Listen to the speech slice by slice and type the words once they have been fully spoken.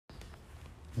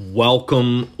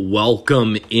Welcome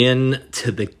in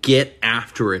to the Get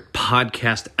After It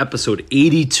podcast, episode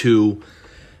 82,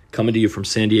 coming to you from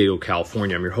San Diego,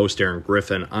 California. I'm your host, Aaron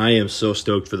Griffin. I am so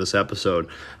stoked for this episode.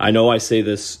 I know I say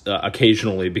this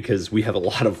occasionally because we have a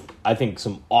lot of, I think,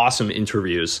 some awesome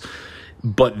interviews,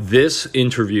 but this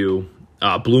interview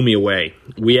blew me away.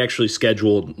 We actually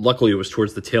scheduled, luckily it was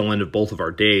towards the tail end of both of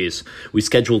our days, we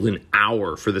scheduled an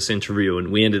hour for this interview,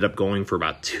 and we ended up going for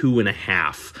about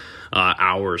 2.5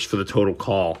 hours for the total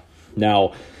call.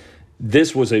 Now,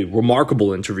 this was a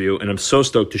remarkable interview, and I'm so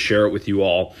stoked to share it with you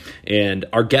all. And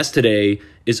our guest today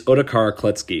is Ottokara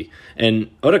Kletzky.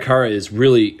 And Ottokara is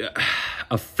really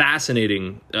a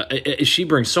fascinating, she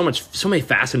brings so many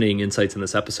fascinating insights in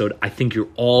this episode. I think you're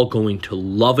all going to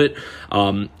love it.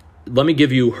 Let me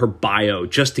give you her bio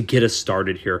just to get us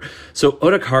started here. So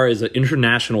Ottokara is an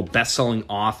international best-selling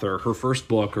author. Her first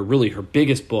book, or really her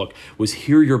biggest book, was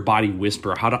Hear Your Body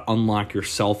Whisper, How to Unlock Your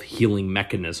Self-Healing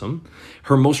Mechanism.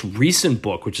 Her most recent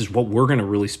book, which is what we're going to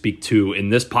really speak to in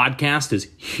this podcast, is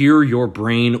Hear Your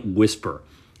Brain Whisper,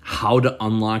 How to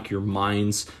Unlock Your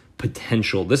Mind's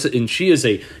Potential.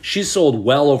 She's sold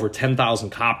well over 10,000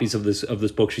 copies of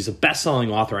this book. She's a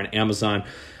best-selling author on Amazon.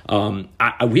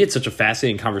 We had such a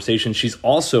fascinating conversation. She's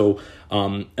also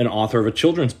an author of a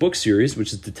children's book series,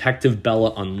 which is Detective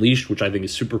Bella Unleashed, which I think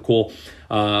is super cool.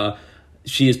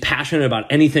 She is passionate about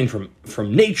anything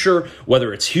from nature,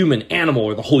 whether it's human, animal,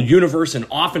 or the whole universe, and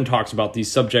often talks about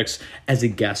these subjects as a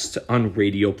guest on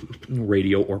radio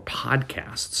or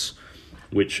podcasts,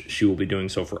 which she will be doing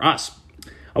so for us.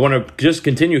 I want to just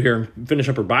continue here and finish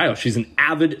up her bio. She's an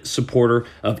avid supporter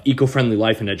of eco-friendly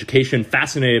life and education,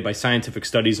 fascinated by scientific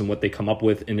studies and what they come up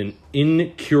with, and an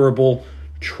incurable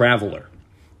traveler.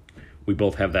 We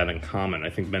both have that in common. I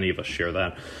think many of us share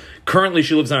that. Currently,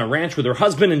 she lives on a ranch with her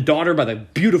husband and daughter by the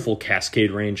beautiful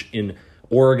Cascade Range in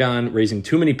Oregon, raising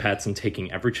too many pets and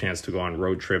taking every chance to go on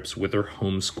road trips with her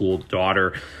homeschooled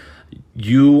daughter.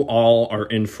 You all are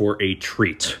in for a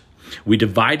treat. We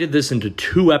divided this into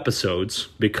 2 episodes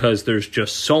because there's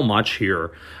just so much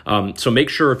here. So make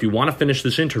sure if you want to finish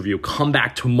this interview, come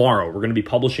back tomorrow. We're going to be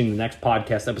publishing the next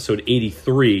podcast. Episode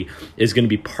 83 is going to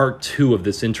be part 2 of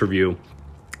this interview.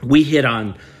 We hit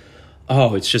on,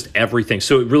 it's just everything.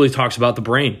 So it really talks about the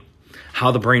brain,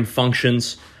 how the brain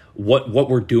functions, what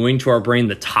we're doing to our brain,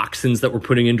 the toxins that we're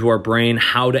putting into our brain,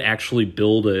 how to actually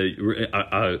build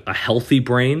a healthy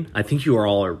brain. I think you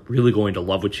all are really going to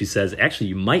love what she says. Actually,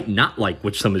 you might not like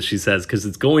what some of she says because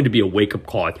it's going to be a wake-up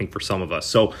call, I think, for some of us.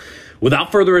 So without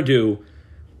further ado,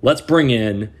 let's bring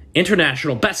in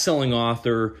international best-selling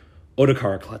author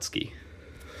Ottokara Kletzky.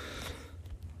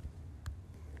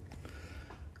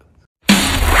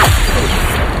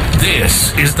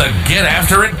 This is the Get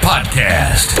After It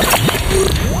podcast,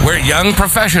 where young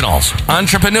professionals,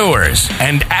 entrepreneurs,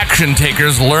 and action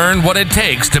takers learn what it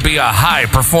takes to be a high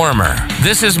performer.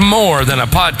 This is more than a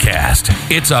podcast.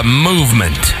 It's a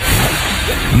movement.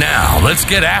 Now, let's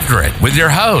get after it with your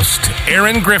host,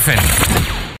 Aaron Griffin.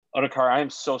 Ottokara, I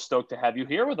am so stoked to have you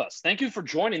here with us. Thank you for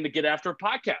joining the Get After It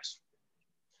podcast.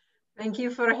 Thank you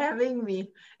for having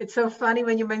me. It's so funny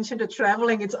when you mentioned the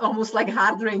traveling, it's almost like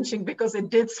heart-wrenching because it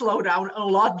did slow down a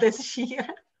lot this year.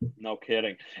 No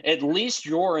kidding. At least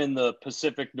you're in the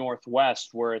Pacific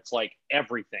Northwest where it's like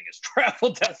everything is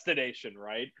travel destination,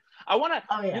 right? I want to.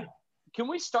 Oh yeah. Can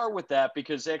we start with that?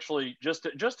 Because actually, just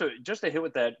to hit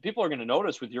with that, people are going to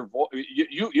notice with your voice.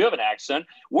 You have an accent.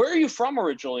 Where are you from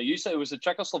originally? You said it was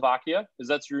Czechoslovakia. Is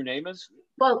that your name is?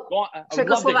 Well,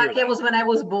 Czechoslovakia was when I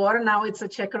was born. Now it's a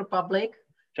Czech Republic.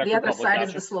 The other side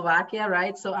is the Slovakia,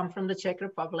 right? So I'm from the Czech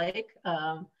Republic.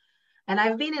 And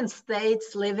I've been in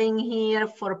States living here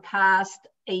for past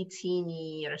 18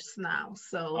 years now.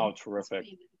 So terrific.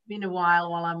 It's been a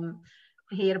while I'm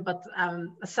here, but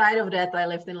aside of that, I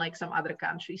lived in like some other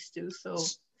countries too. So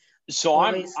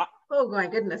oh my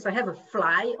goodness, I have a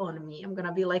fly on me. I'm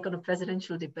gonna be like on a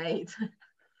presidential debate.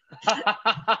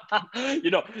 I'm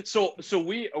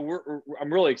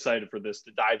really excited for this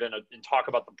to dive in and talk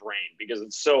about the brain because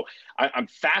it's I'm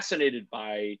fascinated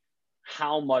by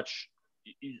how much.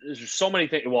 There's so many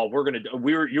things. Well,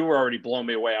 you were already blowing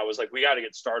me away. I was like, we got to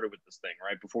get started with this thing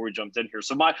right before we jumped in here.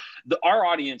 So our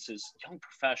audience is young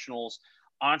professionals,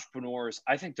 entrepreneurs.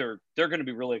 I think they're going to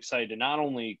be really excited to not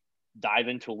only dive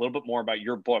into a little bit more about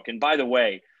your book. And by the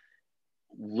way,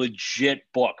 legit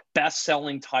book,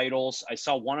 best-selling titles. I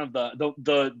saw one of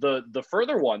the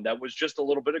further one that was just a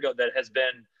little bit ago that has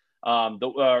been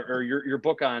your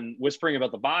book on whispering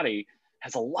about the body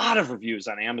has a lot of reviews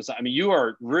on Amazon. I mean, you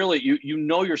are really, you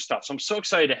know your stuff. So I'm so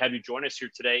excited to have you join us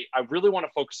here today. I really want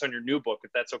to focus on your new book,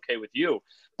 if that's okay with you.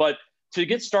 But to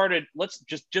get started, let's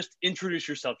just introduce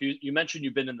yourself. You mentioned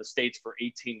you've been in the States for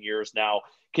 18 years now.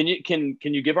 Can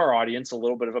you give our audience a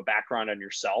little bit of a background on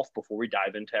yourself before we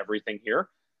dive into everything here?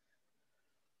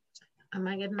 Oh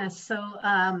my goodness. So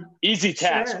easy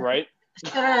task, sure. Right?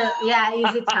 Sure. Yeah,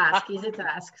 easy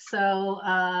task. So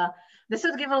this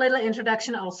would give a little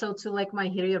introduction also to like my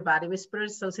Hear Your Body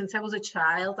Whispers. So since I was a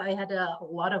child, I had a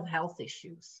lot of health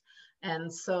issues.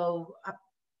 And so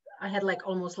I had like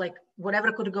almost like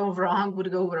whatever could go wrong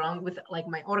would go wrong with like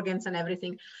my organs and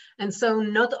everything. And so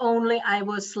not only I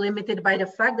was limited by the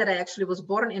fact that I actually was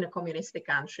born in a communistic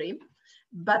country,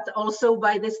 but also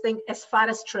by this thing as far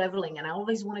as traveling. And I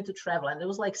always wanted to travel. And it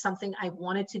was like something I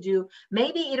wanted to do.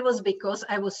 Maybe it was because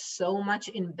I was so much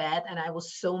in bed and I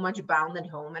was so much bound at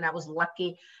home. And I was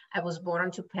lucky I was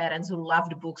born to parents who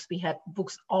loved books. We had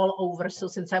books all over. So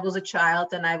since I was a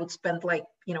child, and I would spend like,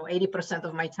 80%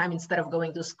 of my time instead of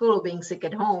going to school, being sick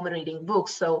at home and reading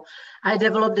books. So I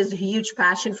developed this huge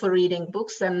passion for reading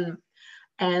books. And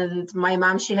my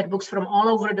mom, she had books from all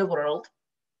over the world.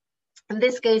 In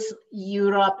this case,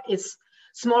 Europe is,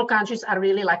 small countries are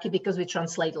really lucky because we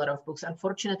translate a lot of books.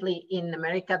 Unfortunately, in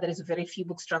America, there is very few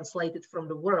books translated from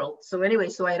the world. So anyway,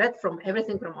 so I read from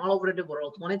everything from all over the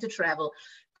world, wanted to travel,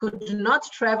 could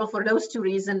not travel for those two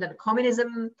reasons. That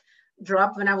communism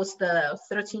dropped when I was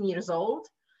 13 years old.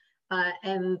 But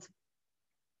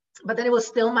then it was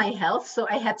still my health. So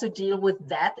I had to deal with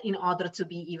that in order to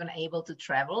be even able to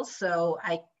travel. So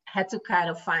I had to kind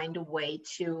of find a way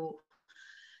to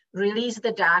release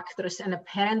the doctors and the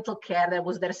parental care that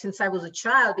was there since I was a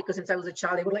child, because since I was a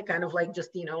child, they were like kind of like just,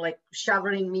 like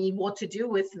showering me what to do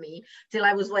with me, till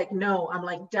I was like, no, I'm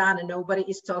like done. And nobody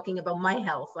is talking about my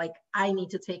health. Like I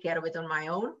need to take care of it on my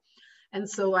own. And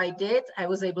so I did. I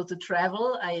was able to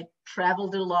travel. I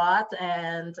traveled a lot,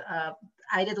 and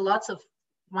I did lots of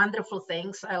wonderful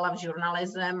things. I love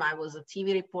journalism. I was a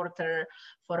TV reporter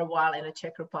for a while in the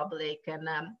Czech Republic. And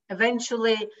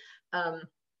eventually,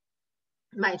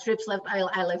 my trips left,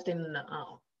 I lived in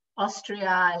Austria,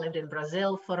 I lived in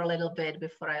Brazil for a little bit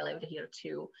before I lived here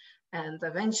too. And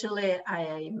eventually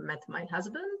I met my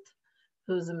husband,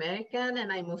 who's American,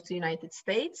 and I moved to the United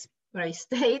States, where I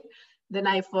stayed. Then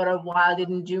I, for a while,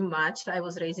 didn't do much. I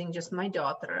was raising just my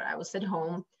daughter. I was at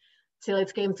home till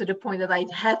it came to the point that I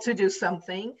had to do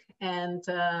something. And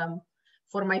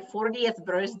for my 40th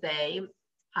birthday,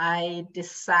 I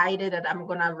decided that I'm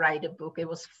gonna write a book. It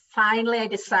was finally, I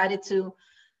decided to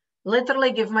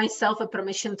literally give myself a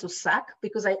permission to suck,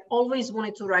 because I always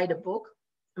wanted to write a book.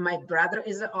 My brother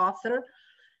is an author,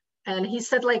 and he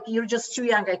said, like, you're just too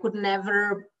young. I could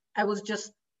never,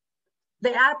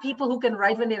 there are people who can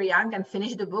write when they're young and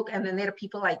finish the book. And then there are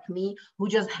people like me who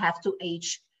just have to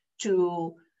age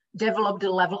to develop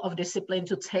the level of discipline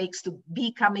to takes to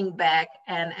be coming back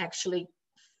and actually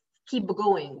keep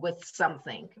going with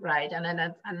something, right?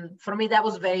 And for me, that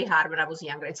was very hard when I was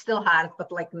younger. It's still hard,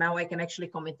 but like now I can actually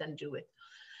commit and do it.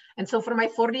 And so for my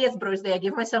 40th birthday, I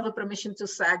gave myself a permission to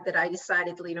suck, that I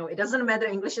decided, it doesn't matter.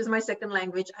 English is my second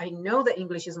language. I know that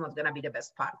English is not going to be the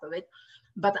best part of it,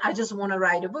 but I just want to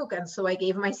write a book. And so I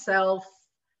gave myself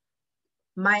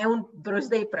my own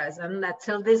birthday present that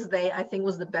till this day, I think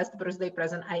was the best birthday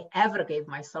present I ever gave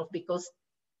myself, because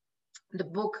the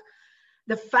book,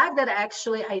 the fact that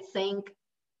actually I think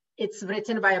it's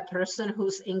written by a person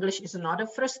whose English is not a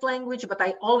first language, but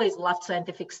I always loved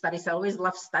scientific studies. I always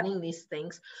loved studying these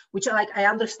things, which are like, I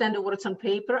understand the words on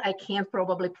paper. I can't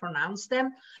probably pronounce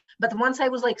them. But once I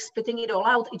was like spitting it all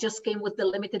out, it just came with the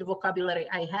limited vocabulary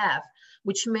I have,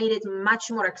 which made it much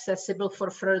more accessible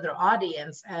for further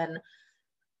audience. And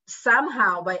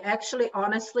somehow, by actually,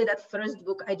 honestly, that first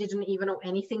book, I didn't even know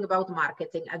anything about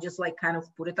marketing. I just like kind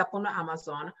of put it up on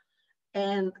Amazon.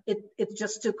 And it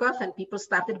just took off, and people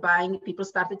started buying, people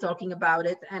started talking about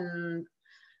it. And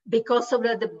because of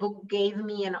that, the book gave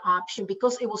me an option,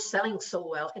 because it was selling so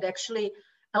well. It actually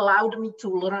allowed me to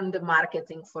learn the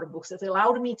marketing for books. It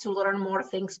allowed me to learn more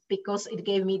things, because it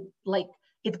gave me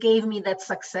that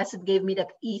success. It gave me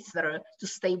that ether to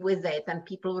stay with it. And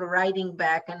people were writing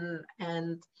back,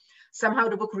 and somehow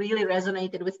the book really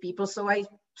resonated with people. So I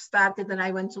started, and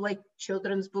I went to like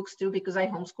children's books too, because I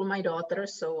homeschool my daughter.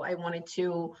 So I wanted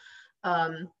to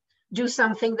do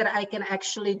something that I can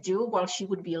actually do while she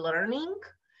would be learning.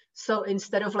 So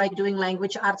instead of like doing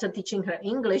language arts and teaching her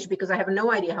English, because I have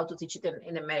no idea how to teach it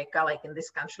in America, like in this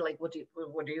country, like what do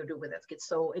you do with that kid?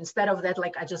 So instead of that,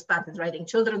 like I just started writing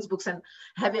children's books, and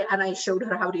I showed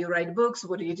her, how do you write books?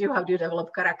 What do you do? How do you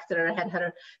develop character? I had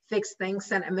her fix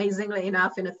things. And amazingly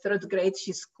enough, in the 3rd grade,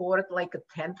 she scored like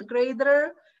a 10th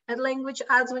grader at language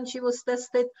arts when she was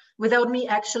tested, without me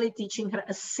actually teaching her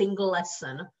a single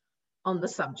lesson on the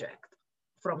subject.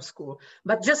 from school,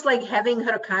 but just like having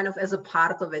her kind of as a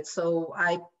part of it. So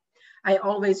I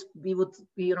always, we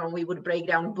would break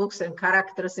down books and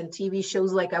characters and TV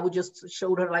shows. Like I would just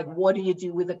show her, like, what do you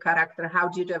do with a character? How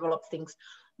do you develop things?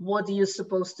 What are you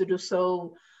supposed to do?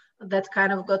 So that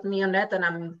kind of got me on that. And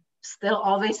I'm still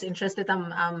always interested.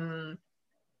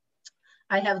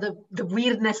 I have the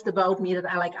weirdness about me that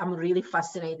I'm really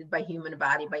fascinated by human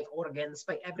body, by organs,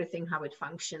 by everything, how it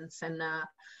functions. And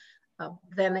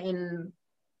then in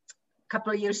a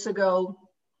couple of years ago,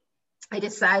 I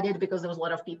decided, because there was a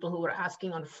lot of people who were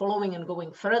asking on following and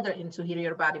going further into Heal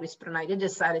Your Body with Prana, I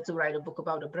decided to write a book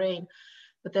about the brain.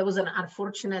 But there was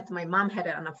my mom had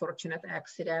an unfortunate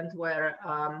accident where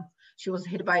she was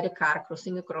hit by the car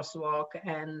crossing a crosswalk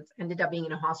and ended up being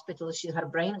in a hospital. Her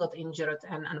brain got injured,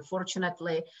 and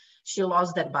unfortunately she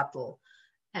lost that battle.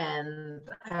 And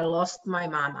I lost my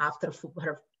mom after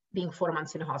her being 4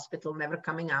 months in a hospital, never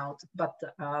coming out. But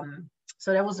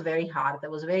so that was very hard.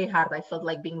 I felt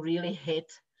like being really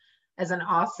hit as an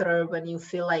author when you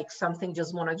feel like something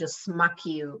just want to just smack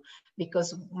you,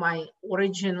 because my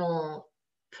original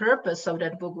purpose of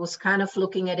that book was kind of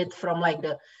looking at it from like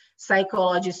the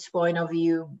psychologist's point of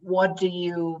view.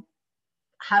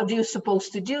 How do you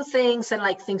supposed to do things, and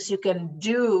like things you can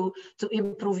do to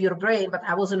improve your brain. But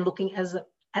I wasn't looking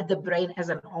at the brain as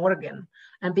an organ.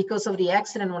 And because of the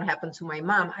accident, what happened to my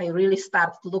mom, I really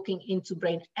started looking into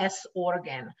brain as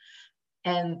organ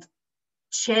and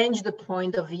change the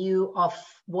point of view of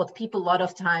what people a lot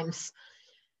of times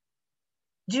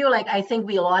do. Like, I think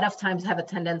we a lot of times have a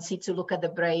tendency to look at the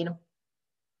brain,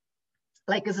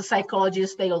 like as a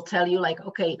psychologist, they'll tell you like,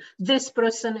 okay, this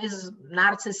person is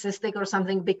narcissistic or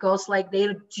something because like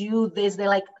they do this, they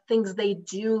like things they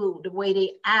do, the way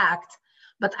they act.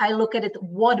 But I look at it,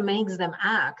 what makes them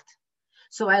act?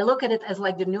 So I look at it as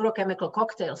like the neurochemical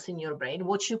cocktails in your brain,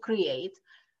 what you create,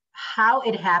 how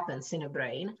it happens in a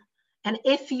brain. And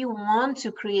if you want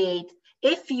to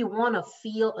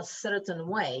feel a certain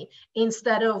way,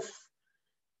 instead of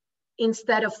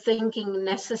thinking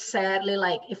necessarily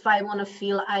like, if I want to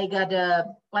feel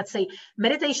let's say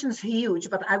meditation's huge,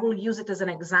 but I will use it as an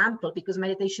example because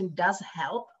meditation does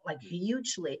help like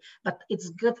hugely, but it's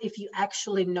good if you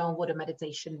actually know what a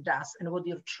meditation does and what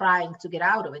you're trying to get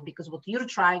out of it, because what you're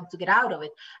trying to get out of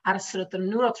it are certain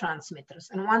neurotransmitters.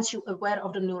 And once you're aware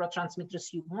of the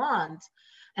neurotransmitters you want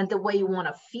and the way you want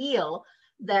to feel,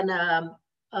 then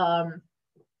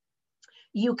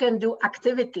you can do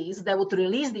activities that would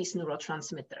release these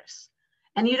neurotransmitters.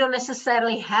 And you don't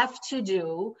necessarily have to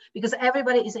do, because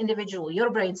everybody is individual, your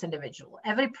brain's individual.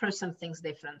 Every person thinks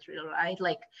differently, right?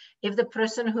 Like if the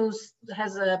person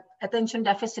has a attention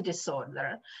deficit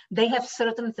disorder, they have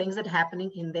certain things that are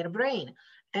happening in their brain.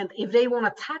 And if they want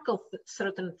to tackle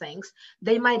certain things,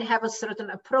 they might have a certain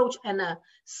approach, and a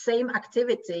same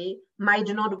activity might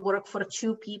not work for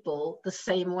two people the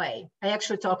same way. I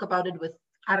actually talk about it with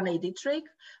Arne Dietrich,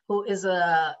 who is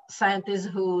a scientist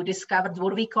who discovered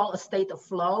what we call a state of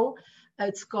flow.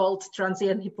 It's called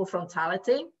transient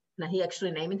hypofrontality. Now he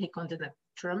actually named it, he coined that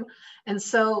term. And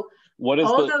so what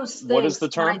is the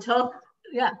term?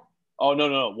 Oh,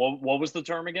 no. What was the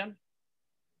term again?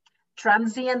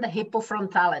 Transient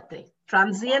hypofrontality.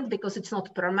 Transient because it's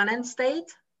not permanent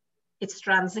state, it's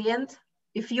transient.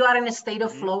 If you are in a state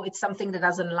of flow, it's something that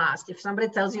doesn't last. If somebody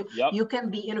tells you you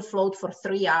can be in a float for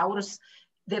 3 hours,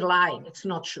 they're lying. It's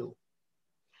not true,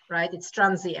 right? It's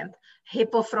transient.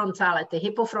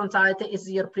 Hypofrontality is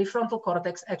your prefrontal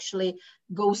cortex actually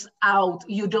goes out.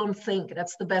 You don't think.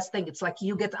 That's the best thing. It's like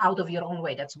you get out of your own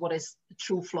way. That's what is the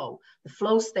true flow. The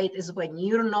flow state is when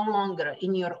you're no longer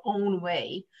in your own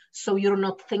way. So you're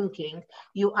not thinking.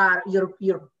 You are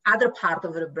your other part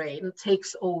of the brain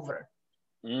takes over.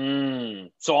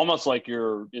 So almost like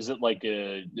is it like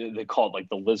they call it like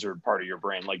the lizard part of your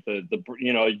brain, like the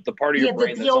part of your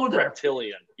brain that's older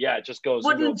reptilian. Yeah, it just goes.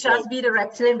 Wouldn't just be the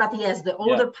reptilian, but yes, the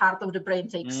older part of the brain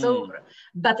takes over.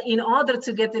 But in order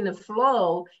to get in a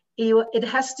flow, it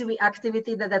has to be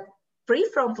activity that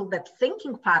prefrontal, that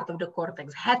thinking part of the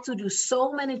cortex had to do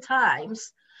so many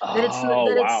times that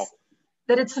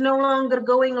it's no longer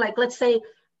going like, let's say,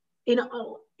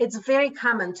 it's very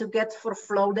common to get for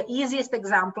flow. The easiest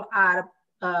example are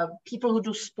people who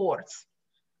do sports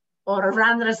or a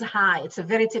runner's high. It's a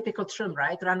very typical term,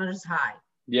 right? Runner's high.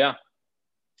 Yeah.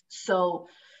 So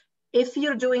if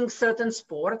you're doing certain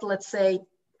sport, let's say,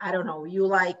 I don't know, you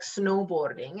like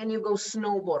snowboarding and you go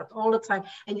snowboard all the time.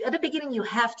 And at the beginning, you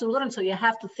have to learn, so you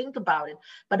have to think about it.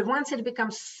 But once it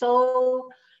becomes so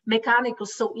mechanical,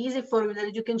 so easy for you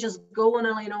that you can just go on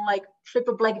a, like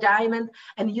triple black diamond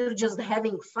and you're just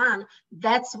having fun,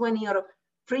 that's when your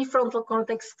prefrontal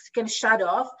cortex can shut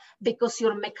off because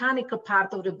your mechanical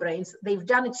part of the brains, they've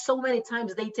done it so many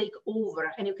times, they take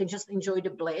over and you can just enjoy the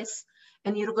bliss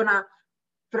and you're gonna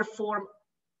perform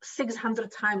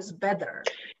 600 times better.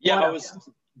 Yeah,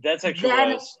 that's actually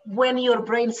then when your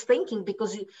brain's thinking,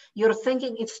 because you're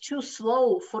thinking it's too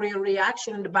slow for your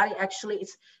reaction, and the body actually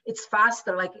it's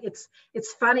faster. Like it's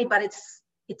funny, but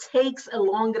it takes a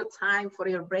longer time for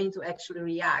your brain to actually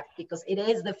react because it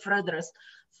is the furthest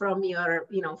from your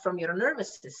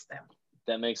nervous system.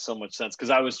 That makes so much sense,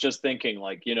 because I was just thinking,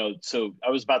 like, so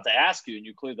I was about to ask you, and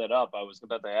you cleared that up. I was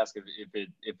about to ask if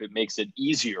it makes it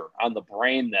easier on the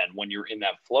brain then when you're in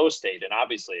that flow state, and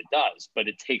obviously it does, but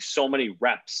it takes so many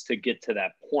reps to get to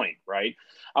that point, right?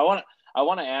 I want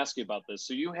to ask you about this.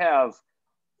 So you have,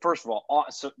 first of all,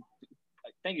 so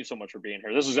thank you so much for being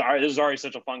here. This is already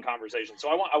such a fun conversation. So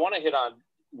I want to hit on.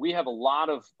 We have a lot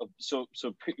of a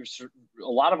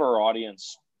lot of our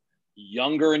audience,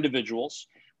 younger individuals.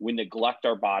 We neglect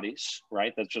our bodies,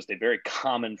 right? That's just a very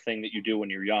common thing that you do when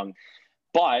you're young.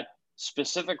 But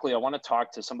specifically, I want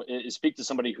to speak to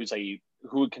somebody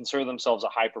who would consider themselves a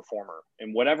high performer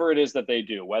in whatever it is that they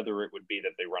do, whether it would be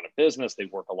that they run a business, they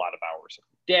work a lot of hours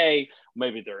a day,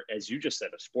 maybe they're, as you just said,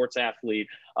 a sports athlete,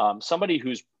 somebody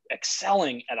who's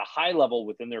excelling at a high level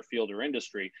within their field or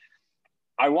industry.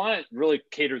 I want to really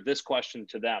cater this question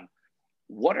to them.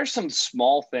 What are some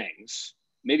small things,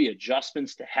 maybe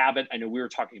adjustments to habit? I know we were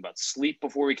talking about sleep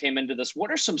before we came into this.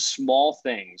 What are some small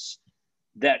things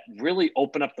that really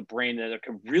open up the brain, that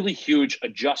are really huge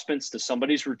adjustments to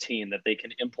somebody's routine that they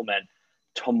can implement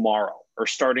tomorrow or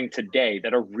starting today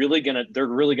that are they're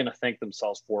really gonna thank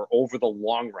themselves for over the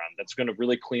long run? That's gonna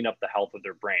really clean up the health of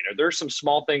their brain. Are there some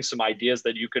small things, some ideas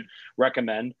that you could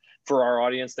recommend for our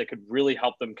audience that could really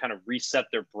help them kind of reset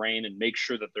their brain and make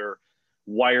sure that they're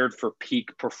wired for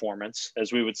peak performance,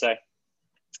 as we would say?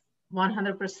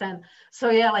 100%.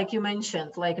 So yeah, like you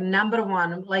mentioned, like number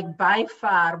one, like by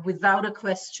far, without a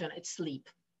question, it's sleep.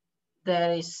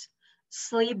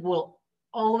 Sleep will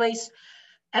always,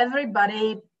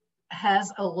 everybody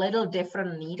has a little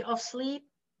different need of sleep,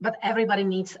 but everybody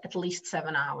needs at least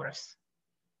 7 hours.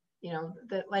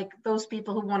 Like those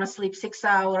people who want to sleep 6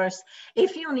 hours,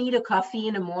 if you need a coffee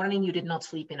in the morning, you did not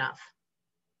sleep enough.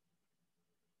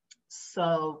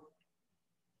 So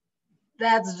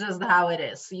that's just how it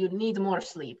is. You need more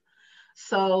sleep.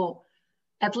 So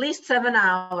at least 7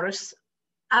 hours.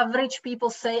 Average people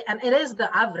say, and it is the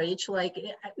average, like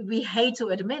we hate to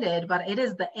admit it, but it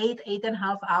is the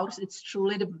 8.5 hours. It's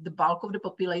truly the bulk of the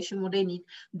population, what they need.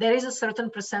 There is a certain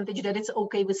percentage that it's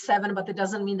okay with 7, but it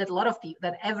doesn't mean that a lot of people,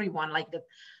 that everyone like that.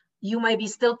 You might be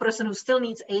still a person who still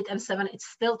needs 8 and 7. It's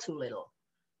still too little,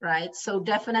 right? So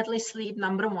definitely sleep,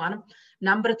 number one.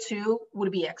 Number two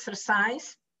would be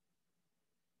exercise.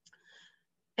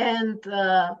 And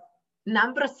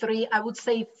number three, I would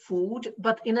say food,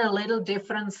 but in a little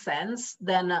different sense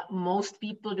than most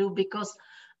people do, because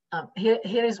here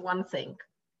is one thing,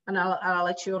 and I'll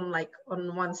let you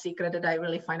on one secret that I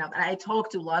really find out. I talk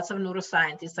to lots of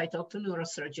neuroscientists, I talk to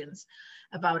neurosurgeons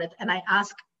about it, and I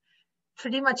ask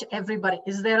pretty much everybody,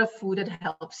 is there a food that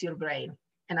helps your brain?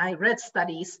 And I read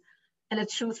studies, and the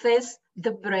truth is,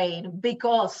 the brain,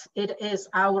 because it is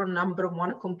our number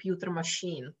one computer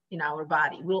machine in our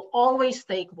body, will always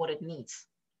take what it needs,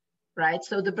 right?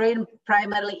 So the brain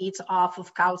primarily eats off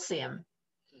of calcium.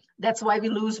 That's why we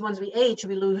lose, once we age,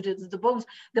 we lose the bones.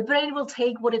 The brain will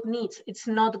take what it needs. It's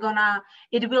not gonna,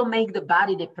 it will make the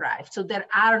body deprived. So there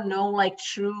are no like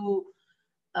true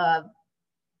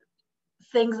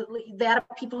things. There are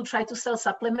people who try to sell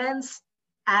supplements.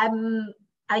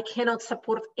 I cannot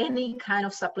support any kind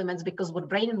of supplements, because what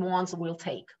brain wants will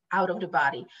take out of the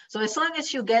body. So as long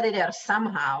as you get it there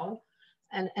somehow,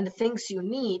 and the things you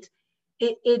need,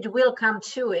 it will come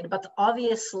to it. But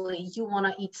obviously you want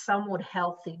to eat somewhat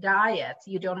healthy diet.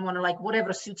 You don't want to like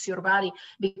whatever suits your body,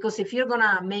 because if you're going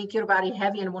to make your body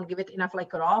heavy and won't give it enough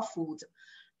like raw food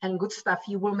and good stuff,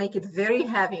 you will make it very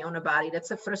heavy on the body. That's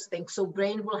the first thing. So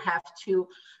brain will have to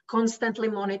constantly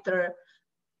monitor.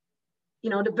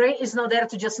 The brain is not there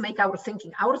to just make our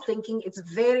thinking. Our thinking, it's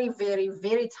very, very,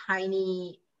 very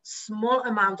tiny, small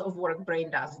amount of work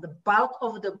brain does. The bulk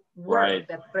of the work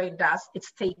that brain does,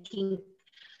 it's taking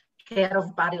care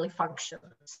of bodily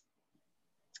functions,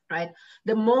 right?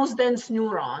 The most dense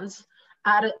neurons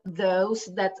are those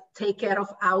that take care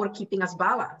of our keeping us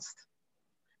balanced.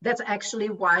 That's actually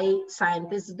why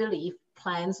scientists believe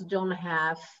plants don't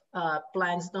have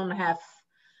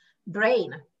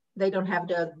brain. They don't have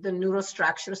the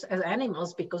neurostructures as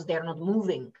animals, because they're not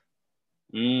moving.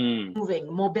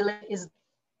 Moving, mobility is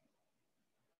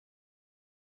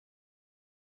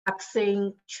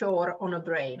taxing chore on a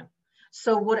brain.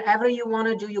 So whatever you want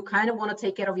to do, you kind of want to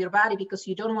take care of your body because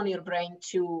you don't want your brain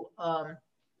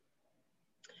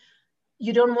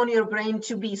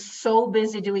to be so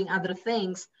busy doing other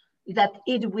things that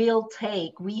it will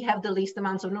take. We have the least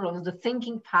amounts of neurons. The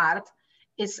thinking part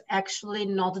is actually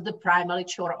not the primary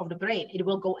chore of the brain. It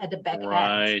will go at the back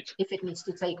end if it needs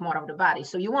to take more of the body.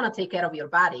 So you want to take care of your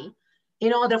body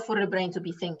in order for the brain to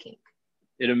be thinking.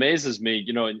 It amazes me,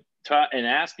 in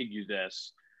asking you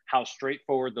this, how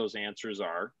straightforward those answers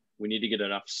are. We need to get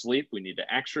enough sleep. We need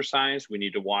to exercise. We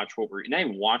need to watch what we're, not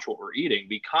even watch what we're eating,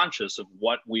 be conscious of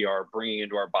what we are bringing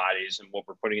into our bodies and what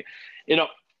we're putting in.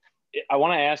 I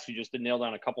want to ask you just to nail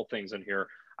down a couple things in here.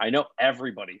 I know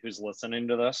everybody who's listening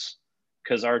to this,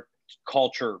 because our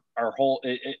culture,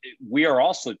 we are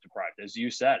all sleep deprived, as you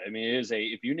said. I mean,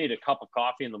 if you need a cup of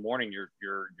coffee in the morning, you're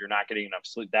not getting enough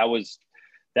sleep. That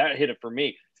hit it for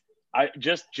me. I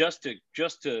just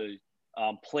to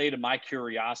play to my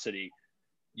curiosity.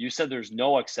 You said there's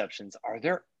no exceptions. Are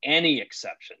there any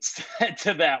exceptions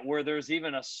to that, where there's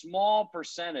even a small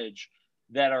percentage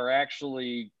that are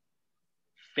actually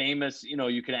famous?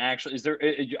 You can actually, is there,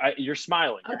 you're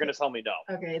smiling. You're going to tell me no.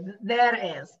 Okay.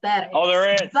 There is. Oh,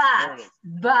 there is.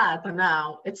 But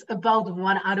now it's about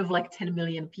 1 out of 10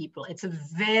 million people. It's a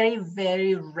very,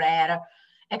 very rare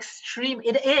extreme.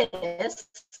 It is.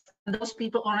 Those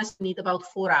people honestly need about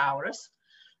 4 hours.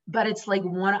 But it's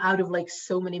 1 out of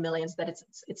so many millions that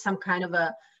it's some kind of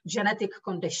a genetic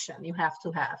condition you have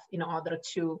to have in order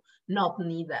to not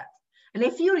need that. And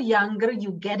if you're younger,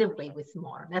 you get away with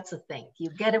more. That's the thing. You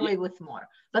get away with more,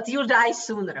 but you'll die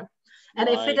sooner. And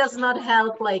if it does not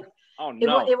help,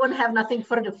 it won't have nothing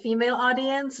for the female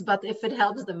audience, but if it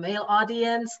helps the male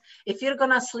audience, if you're going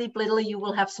to sleep little, you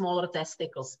will have smaller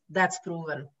testicles. That's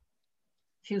proven.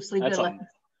 If you sleep little.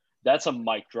 That's a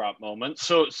mic drop moment.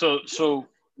 So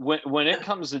when it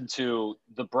comes into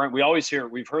the brain,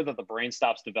 we've heard that the brain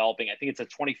stops developing. I think it's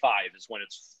at 25 is when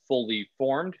it's fully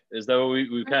formed. As though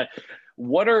we've got,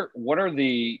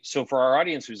 so for our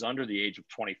audience who's under the age of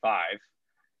 25,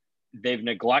 they've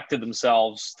neglected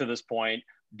themselves to this point.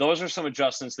 Those are some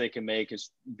adjustments they can make. Is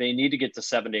they need to get to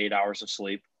 7 to 8 hours of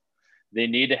sleep. They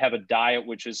need to have a diet,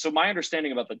 so my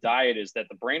understanding about the diet is that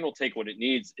the brain will take what it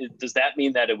needs. Does that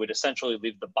mean that it would essentially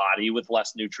leave the body with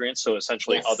less nutrients? So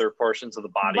essentially yes. Other portions of the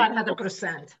body?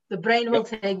 100%. The brain will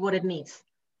take what it needs.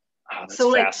 Oh, that's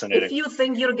fascinating. If you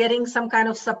think you're getting some kind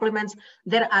of supplements,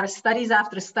 there are studies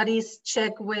after studies.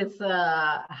 Check with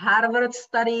Harvard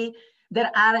study.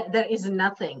 There is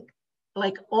nothing.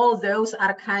 All those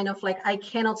are kind of I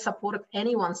cannot support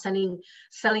anyone selling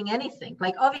anything.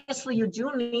 Obviously you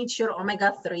do need your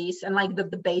omega-3s and the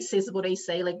basis, what they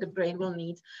say, the brain will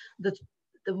need. The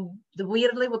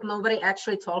weirdly, what nobody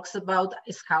actually talks about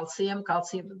is calcium.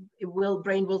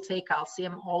 Brain will take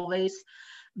calcium always,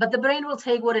 but the brain will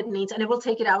take what it needs and it will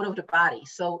take it out of the body.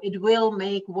 So it will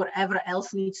make whatever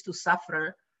else needs to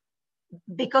suffer,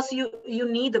 because you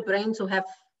need the brain to have,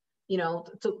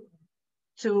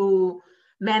 to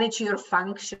manage your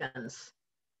functions.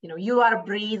 You are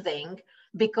breathing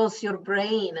because your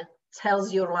brain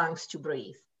tells your lungs to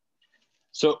breathe.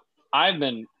 So I've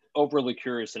been overly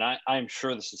curious, and I'm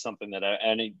sure this is something that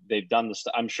they've done this.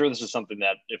 I'm sure this is something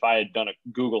that if I had done a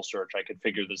Google search, I could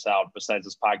figure this out besides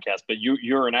this podcast, but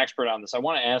you're an expert on this. I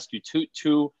want to ask you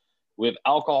two, we have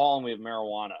alcohol and we have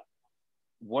marijuana.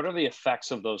 What are the effects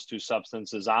of those two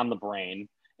substances on the brain?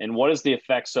 And what is the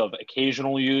effects of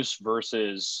occasional use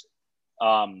versus,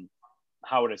 how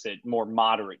would I say it, more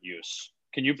moderate use?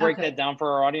 Can you break that down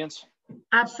for our audience?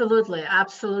 Absolutely.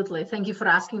 Thank you for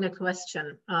asking the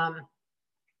question.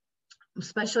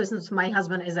 Especially since my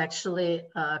husband is actually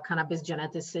a cannabis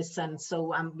geneticist. And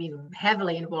so I'm being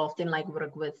heavily involved in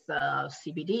work with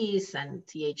CBDs and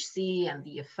THC and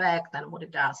the effect and what it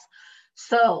does.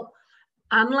 So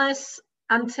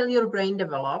until your brain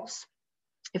develops,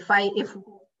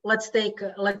 let's take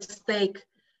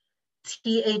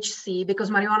THC, because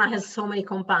marijuana has so many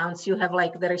compounds. You have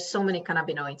there is so many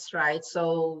cannabinoids, right?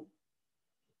 So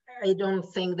I don't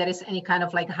think there is any kind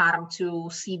of harm to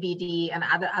CBD and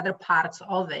other parts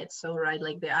of it. So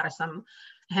there are some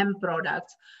hemp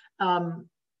products.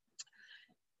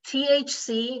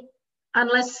 THC,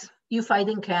 unless you're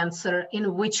fighting cancer,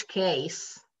 in which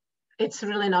case it's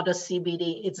really not a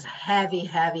CBD. It's heavy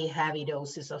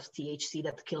doses of THC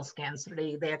that kills cancer.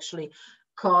 They actually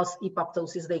cause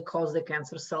apoptosis. They cause the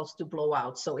cancer cells to blow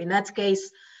out. So in that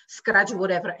case, scratch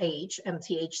whatever age, and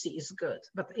THC is good.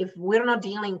 But if we're not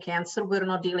dealing cancer, we're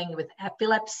not dealing with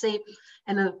epilepsy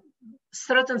and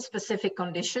certain specific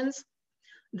conditions,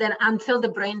 then until the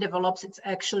brain develops, it's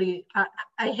actually,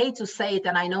 I hate to say it,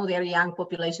 and I know they're young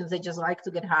populations, they just like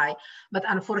to get high, but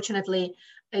unfortunately,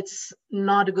 it's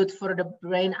not good for the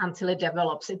brain until it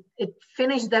develops. It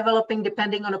finished developing,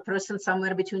 depending on a person,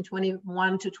 somewhere between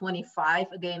 21 to 25.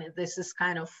 Again, this is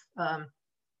kind of,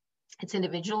 it's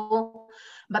individual,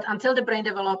 but until the brain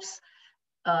develops,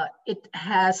 it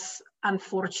has,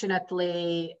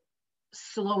 unfortunately,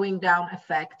 slowing down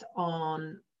effect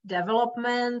on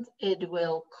development. It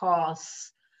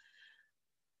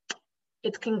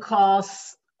can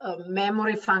cause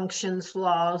memory functions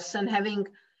loss and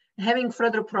having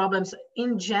further problems.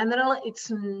 In general, it's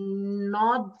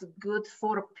not good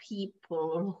for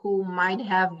people who might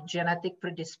have genetic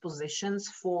predispositions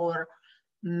for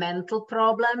mental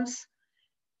problems.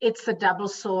 It's a double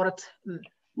sword.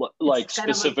 Like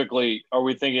specifically, are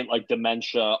we thinking like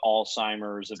dementia,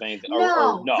 Alzheimer's, of anything?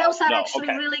 No, those are actually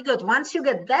really good. Once you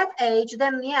get that age,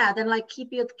 then like keep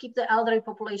the elderly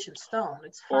population stoned.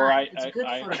 It's fine. It's good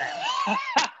for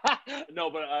them. No,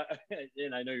 but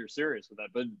and I know you're serious with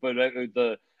that,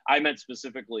 but I meant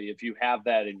specifically if you have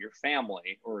that in your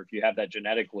family or if you have that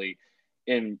genetically,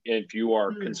 if you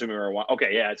are consuming marijuana.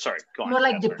 Okay, yeah, sorry. Go on. More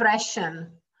like depression,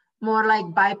 more like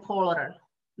bipolar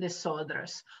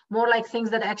disorders, more like things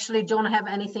that actually don't have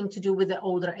anything to do with the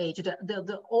older age.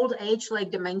 The old age, like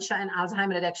dementia and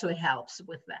Alzheimer, it actually helps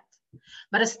with that.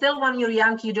 But still, when you're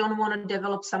young, you don't want to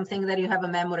develop something that you have a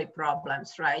memory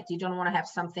problems, right? You don't want to have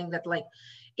something that like,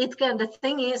 it can, the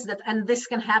thing is that, and this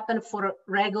can happen for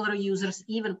regular users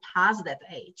even past that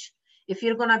age. If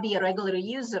you're gonna be a regular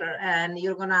user and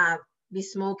you're gonna be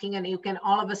smoking, and you can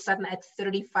all of a sudden at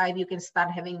 35 you can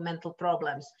start having mental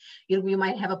problems. You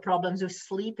might have a problems with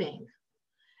sleeping.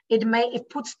 It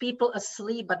puts people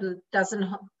asleep, but it doesn't.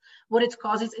 What it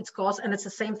causes, and it's the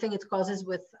same thing it causes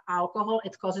with alcohol.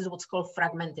 It causes what's called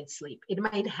fragmented sleep. It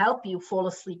might help you fall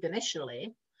asleep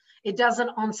initially. It doesn't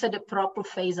onset the proper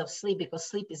phase of sleep, because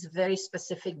sleep is very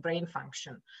specific brain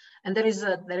function, and there is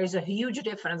a huge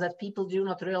difference that people do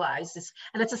not realize.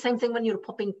 And it's the same thing when you're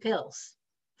popping pills.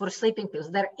 For sleeping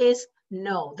pills, there is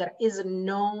no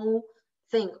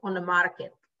thing on the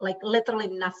market, like literally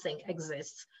nothing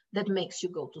exists that makes you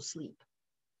go to sleep.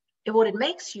 And what it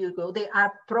makes you go, they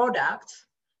are products,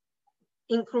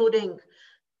 including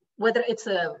whether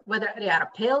they are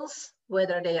pills,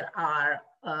 whether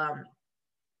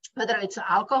it's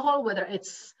alcohol, whether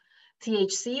it's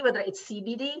THC, whether it's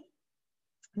CBD,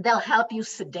 they'll help you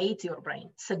sedate your brain.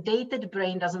 Sedated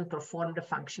brain doesn't perform the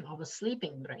function of a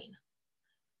sleeping brain.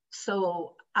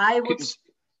 So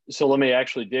So let me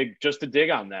actually dig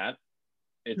on that.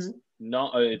 It's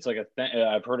it's like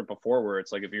I've heard it before, where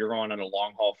it's like if you're going on a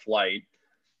long haul flight,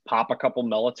 pop a couple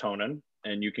melatonin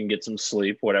and you can get some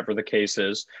sleep, whatever the case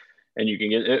is, and you can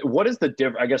get. What is the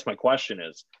difference? I guess my question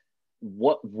is,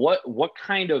 what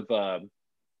kind of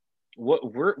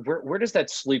where does that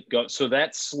sleep go? So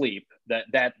that sleep,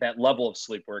 that level of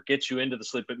sleep where it gets you into the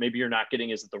sleep, but maybe you're not getting,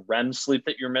 is it the REM sleep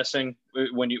that you're missing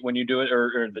when you do it,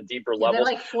 or the deeper levels?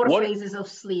 They're like four phases of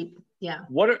sleep. Yeah.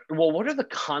 What are the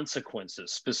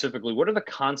consequences specifically? What are the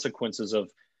consequences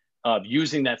of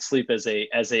using that sleep as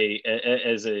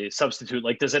a substitute?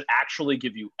 Like, does it actually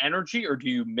give you energy, or do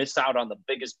you miss out on the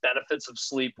biggest benefits of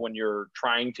sleep when you're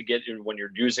when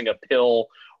you're using a pill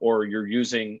or you're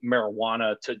using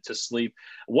marijuana to sleep?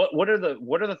 What are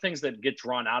the things that get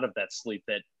drawn out of that sleep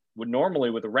that would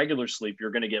normally, with a regular sleep, you're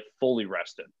going to get fully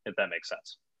rested, if that makes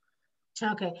sense?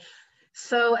 Okay.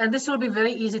 So, and this will be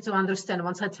very easy to understand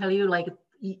once I tell you, like,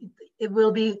 it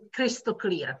will be crystal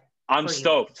clear. I'm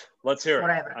stoked. Let's hear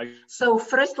it. So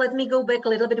first, let me go back a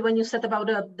little bit when you said about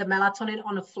the melatonin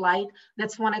on a flight.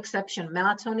 That's one exception.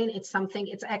 Melatonin, it's something,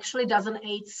 it actually doesn't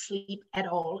aid sleep at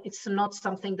all. It's not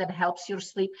something that helps your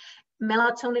sleep.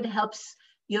 Melatonin helps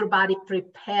your body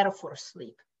prepare for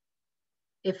sleep,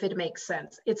 if it makes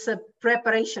sense. It's a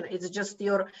preparation. It's just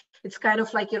it's kind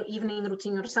of like your evening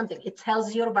routine or something. It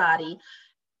tells your body,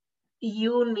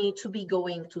 you need to be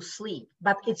going to sleep,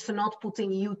 but it's not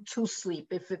putting you to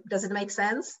sleep. Does it make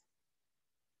sense?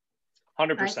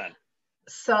 100%. Right?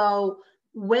 So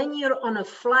when you're on a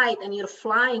flight and you're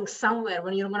flying somewhere,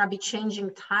 when you're going to be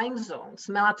changing time zones,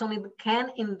 melatonin can,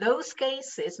 in those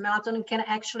cases, melatonin can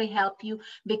actually help you,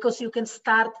 because you can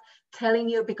start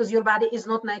because your body is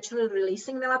not naturally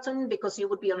releasing melatonin, because you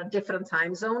would be on a different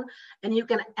time zone, and you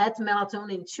can add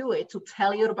melatonin to it to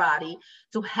tell your body,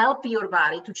 to help your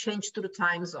body to change to the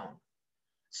time zone.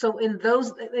 So in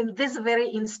this very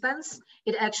instance,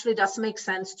 it actually does make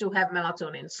sense to have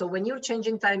melatonin. So when you're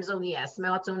changing time zone, yes,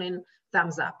 melatonin,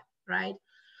 thumbs up, right?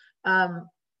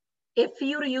 If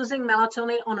you're using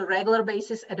melatonin on a regular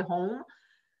basis at home,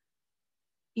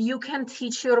 you can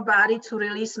teach your body to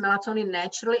release melatonin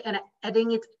naturally, and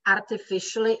adding it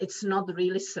artificially, it's not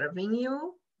really serving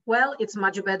you well. It's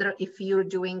much better if you're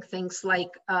doing things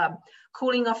like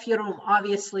cooling off your room.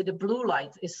 Obviously, the blue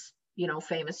light is, you know,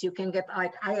 famous. You can get,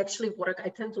 like, I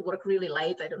tend to work really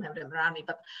late. I don't have them around me,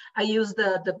 but I use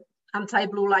the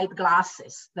anti-blue light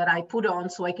glasses that I put on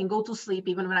so I can go to sleep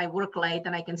even when I work late,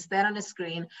 and I can stare on the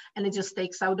screen and it just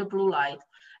takes out the blue light.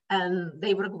 And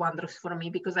they work wonders for me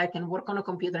because I can work on a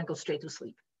computer and go straight to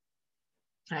sleep.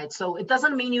 Right. So it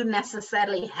doesn't mean you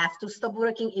necessarily have to stop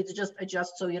working. It's just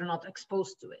adjust so you're not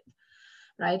exposed to it.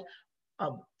 Right.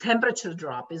 Temperature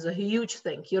drop is a huge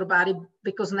thing. Your body,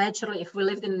 because naturally, if we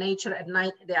lived in nature at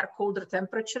night, there are colder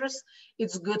temperatures.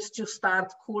 It's good to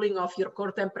start cooling off your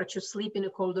core temperature, sleep in a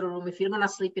colder room. If you're going to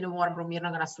sleep in a warm room, you're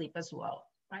not going to sleep as well.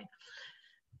 Right.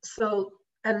 So,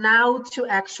 and now to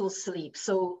actual sleep.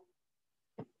 So,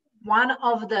 one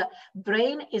of the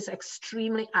brain is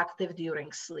extremely active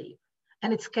during sleep,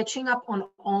 and it's catching up on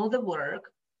all the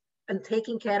work and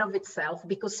taking care of itself,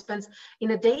 because spends in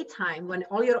the daytime when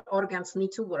all your organs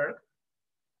need to work,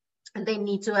 and they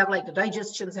need to have, like, the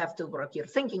digestions have to work, your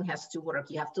thinking has to work,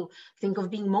 you have to think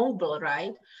of being mobile,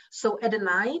 right? So at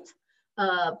night,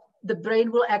 the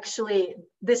brain will actually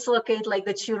dislocate, like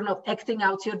that you're not acting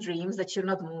out your dreams, that you're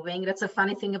not moving. That's a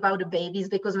funny thing about the babies,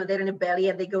 because when they're in the belly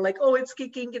and they go like, oh, it's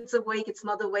kicking, it's awake, it's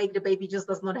not awake, the baby just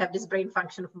does not have this brain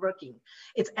function working.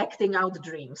 It's acting out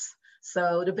dreams.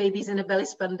 So the babies in the belly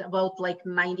spend about like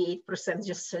 98%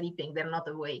 just sleeping, they're not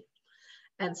awake.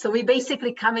 And so we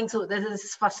basically come into, this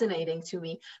is fascinating to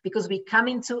me, because we come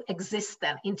into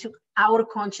existence, into our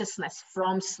consciousness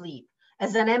from sleep.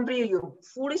 As an embryo, you're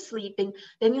fully sleeping,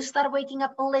 then you start waking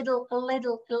up a little,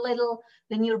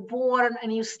 then you're born,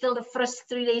 and you still, the first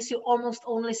 3 days, you almost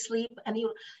only sleep, and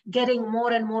you're getting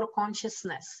more and more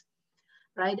consciousness,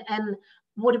 right? And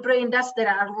what the brain does, there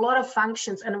are a lot of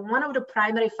functions, and one of the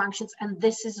primary functions, and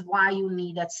this is why you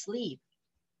need that sleep,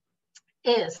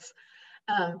 is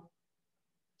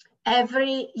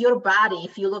your body,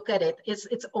 if you look at it, is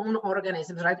its own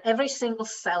organisms, right? Every single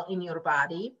cell in your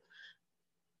body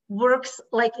works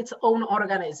like its own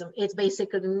organism. It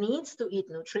basically needs to eat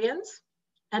nutrients,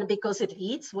 and because it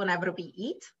eats whenever we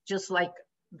eat, just like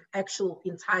actual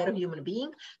entire human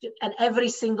being, and every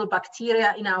single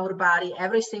bacteria in our body,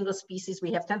 every single species,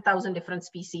 we have 10,000 different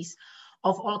species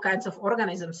of all kinds of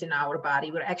organisms in our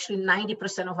body, where actually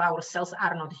 90% of our cells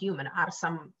are not human, are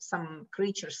some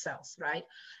creature cells, right?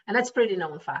 And that's pretty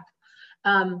known fact.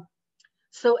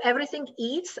 So everything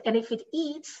eats, and if it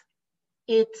eats,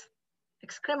 it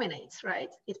excreminates,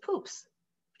 right? It poops,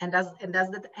 and does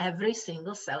that every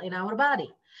single cell in our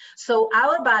body. So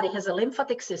our body has a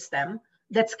lymphatic system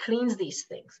that cleans these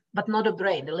things, but not a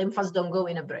brain. The lymphs don't go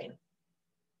in a brain.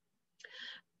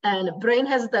 And the brain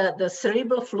has the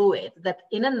cerebral fluid that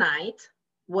in a night,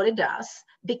 what it does,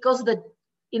 because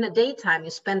in the daytime you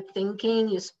spend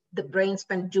thinking, the brain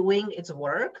spend doing its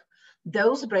work,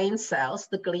 those brain cells,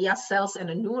 the glia cells and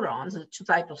the neurons, the two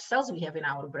types of cells we have in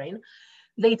our brain,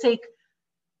 they take,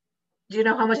 do you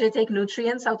know how much they take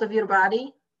nutrients out of your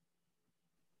body?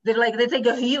 They take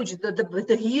a huge,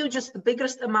 the hugest, the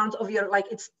biggest amount of your, like,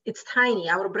 it's tiny.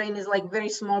 Our brain is like very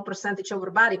small percentage of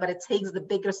our body, but it takes the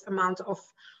biggest amount of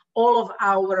all of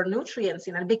our nutrients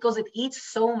in. And because it eats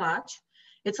so much,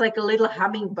 it's like a little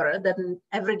hummingbird that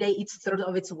every day eats a third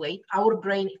of its weight. Our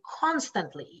brain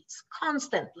constantly eats,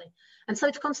 constantly. And so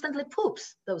it constantly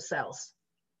poops those cells.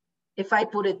 If I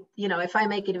put it, if I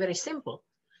make it very simple.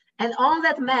 And all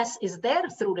that mess is there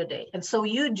through the day. And so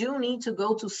you do need to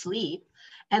go to sleep.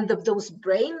 And those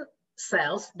brain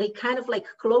cells, they kind of like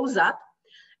close up,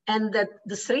 and that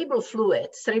the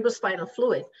cerebrospinal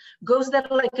fluid goes there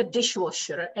like a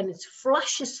dishwasher, and it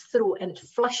flushes through and it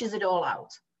flushes it all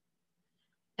out.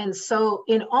 And so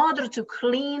in order to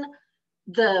clean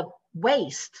the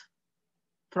waste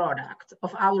product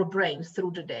of our brain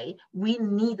through the day, we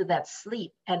need that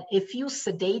sleep. And if you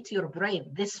sedate your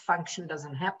brain, this function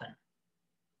doesn't happen.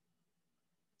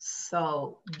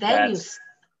 So then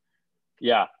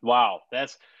yeah, wow,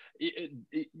 that's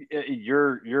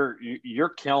you're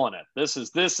killing it. This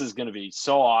is going to be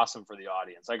so awesome for the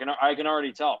audience. I can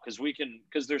already tell,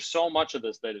 because there's so much of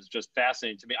this that is just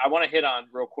fascinating to me. I want to hit on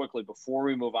real quickly before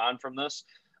we move on from this.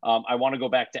 I want to go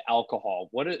back to alcohol.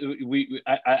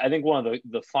 I think one of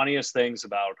the funniest things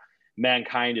about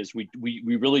mankind is we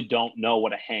really don't know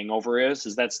what a hangover is.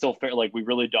 Is that still fair? Like, we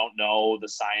really don't know the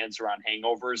science around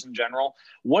hangovers in general.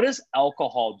 What does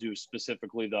alcohol do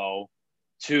specifically, though,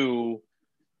 to,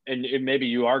 and maybe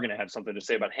you are going to have something to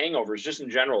say about hangovers, just in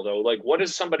general, though, like, what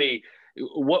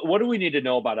do we need to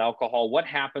know about alcohol? What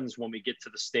happens when we get to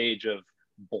the stage of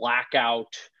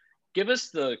blackout. Give us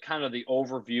the kind of the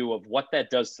overview of what that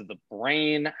does to the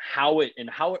brain, how it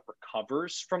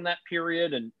recovers from that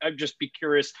period. And I'd just be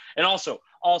curious. And also,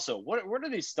 what are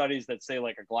these studies that say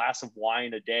like a glass of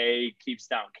wine a day keeps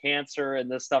down cancer and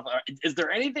this stuff? Is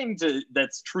there anything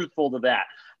that's truthful to that?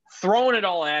 Throwing it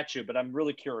all at you, but I'm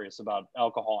really curious about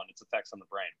alcohol and its effects on the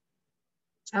brain.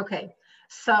 Okay,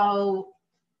 so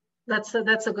that's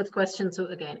a good question too.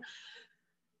 Again,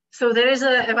 so there is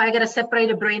if I gotta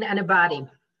separate a brain and a body.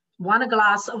 1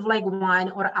 glass of like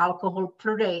wine or alcohol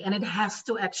per day, and it has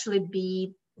to actually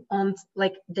be on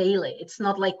like daily. It's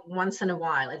not like once in a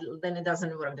while. Then it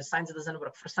doesn't work. The science doesn't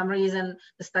work. For some reason,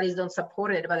 the studies don't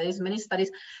support it, but there's many studies,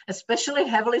 especially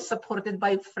heavily supported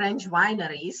by French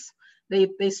wineries. They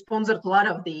sponsored a lot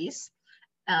of these.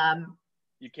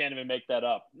 You can't even make that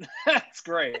up. That's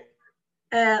great.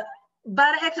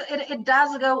 But actually, it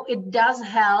does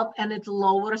help, and it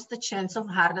lowers the chance of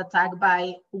heart attack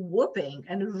by whooping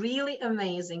and really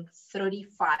amazing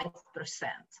 35%.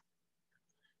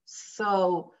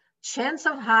 So chance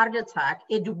of heart attack,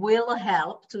 it will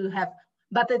help to have,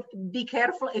 but be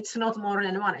careful, it's not more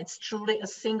than one. It's truly a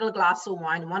single glass of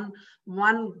wine,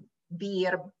 one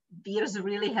beer. Beers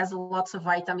really has lots of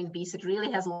vitamin B. It really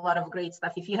has a lot of great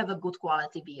stuff. If you have a good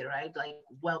quality beer, right? Like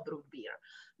well-brewed beer,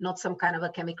 not some kind of a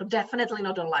chemical, definitely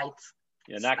not a light.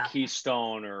 Yeah, not stuff.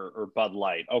 Keystone or Bud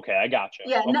Light. Okay, I got you.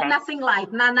 Yeah, okay. Nothing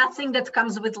light, nothing that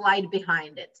comes with light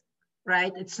behind it,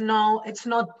 right? It's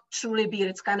not truly beer.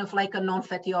 It's kind of like a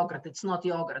non-fat yogurt. It's not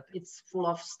yogurt. It's full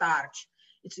of starch.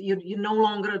 You're no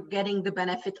longer getting the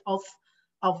benefit of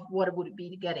what it would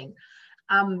be getting.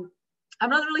 I'm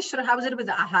not really sure how is it with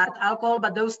the hard alcohol,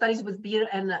 but those studies with beer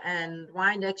and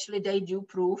wine, actually, they do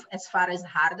prove as far as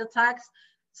heart attacks,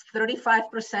 it's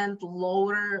 35%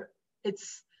 lower.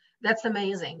 That's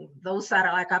amazing. Those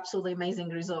are like absolutely amazing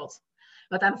results.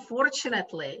 But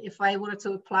unfortunately, if I were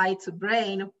to apply to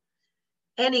brain,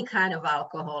 any kind of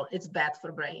alcohol, it's bad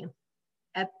for brain.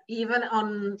 Even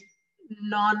on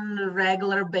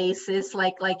non-regular basis,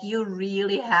 like you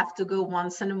really have to go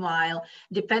once in a while,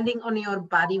 depending on your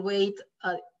body weight,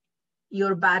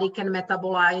 your body can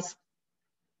metabolize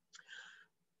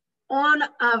on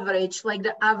average, like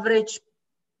the average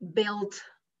built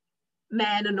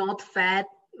man, not fat,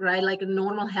 right? Like a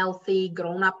normal healthy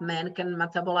grown-up man can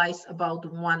metabolize about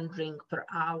 1 drink per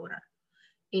hour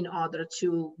in order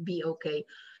to be okay.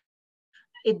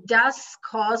 It does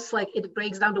cause, like, it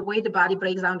breaks down the way the body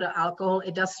breaks down the alcohol.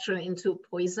 It does turn into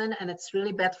poison, and it's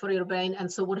really bad for your brain.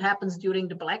 And so what happens during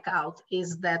the blackout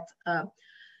is that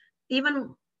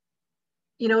even,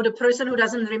 the person who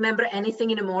doesn't remember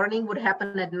anything in the morning would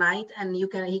happen at night, and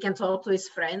he can talk to his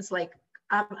friends. Like,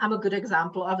 I'm a good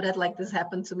example of that. Like, this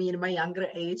happened to me in my younger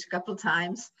age a couple of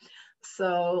times.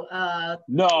 So,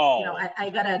 no, I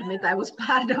gotta admit, I was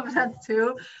part of that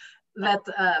too. That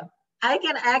I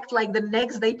can act like the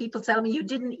next day people tell me you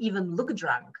didn't even look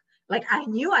drunk. Like, I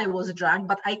knew I was drunk,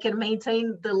 but I can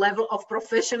maintain the level of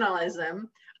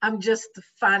professionalism. I'm just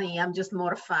funny. I'm just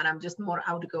more fun. I'm just more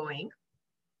outgoing.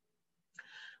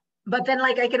 But then,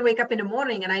 like, I can wake up in the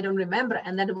morning and I don't remember.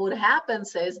 And then what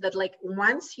happens is that, like,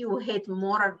 once you hit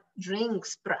more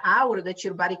drinks per hour, that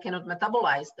your body cannot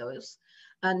metabolize those.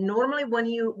 Normally,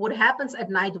 what happens at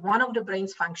night, one of the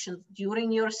brain's functions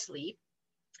during your sleep,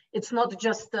 it's not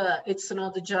just the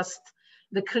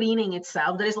cleaning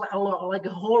itself. There is like a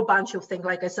whole bunch of things.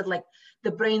 Like I said, like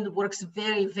the brain works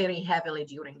very, very heavily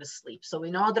during the sleep. So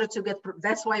in order to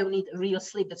that's why you need real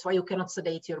sleep. That's why you cannot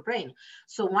sedate your brain.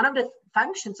 So one of the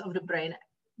functions of the brain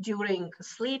during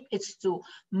sleep is to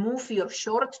move your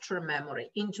short-term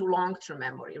memory into long-term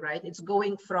memory, right? It's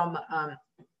going from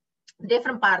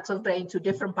different parts of brain to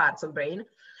different parts of brain,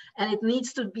 and it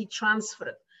needs to be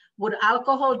transferred. What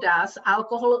alcohol does,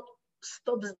 alcohol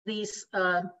stops these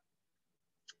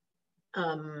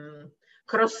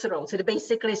crossroads. It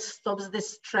basically stops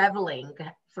this traveling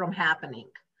from happening.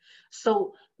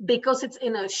 So because it's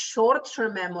in a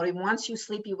short-term memory, once you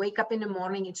sleep, you wake up in the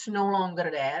morning, it's no longer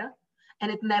there,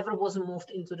 and it never was moved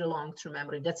into the long-term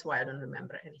memory. That's why I don't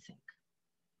remember anything.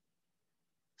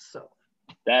 So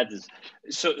that is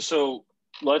so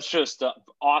let's just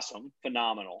awesome,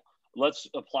 phenomenal. Let's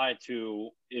apply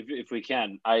to, if we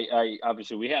can, I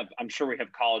obviously I'm sure we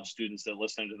have college students that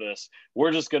listen to this.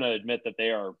 We're just going to admit that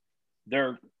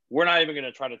we're not even going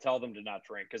to try to tell them to not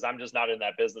drink, because I'm just not in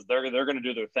that business. They're going to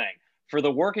do their thing. For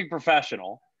the working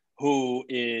professional who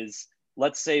is,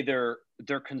 let's say they're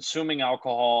consuming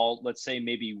alcohol, let's say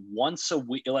maybe once a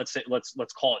week, let's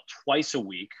call it twice a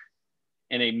week,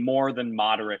 in a more than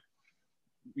moderate,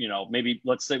 maybe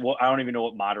let's say, well, I don't even know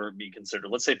what moderate be considered.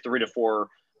 Let's say 3 to 4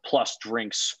 plus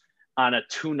drinks on a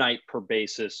 2-night per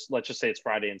basis. Let's just say it's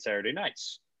Friday and Saturday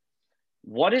nights.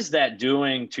 What is that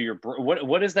doing to your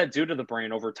what does that do to the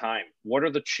brain over time? What are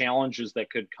the challenges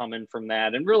that could come in from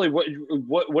that? And really,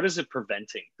 what is it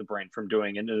preventing the brain from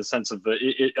doing? In the sense of,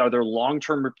 are there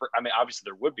long-term? I mean, obviously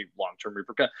there would be long-term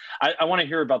repercussions. I want to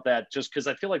hear about that, just because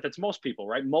I feel like that's most people,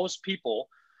 right? Most people,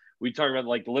 we talk about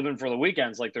like living for the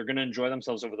weekends, like they're going to enjoy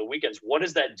themselves over the weekends. What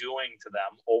is that doing to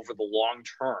them over the long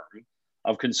term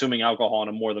of consuming alcohol on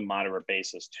a more than moderate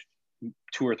basis,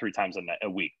 2 or 3 times a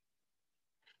week?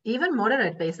 Even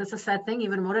moderate base, that's a sad thing.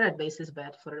 Even moderate base is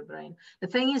bad for the brain. The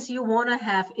thing is, you want to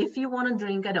have, if you want to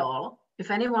drink at all,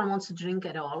 if anyone wants to drink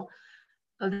at all,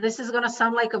 this is going to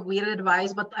sound like a weird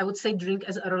advice, but I would say drink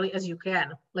as early as you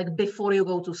can, like before you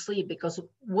go to sleep, because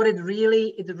what it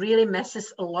really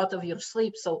messes a lot of your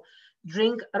sleep. So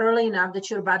drink early enough that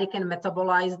your body can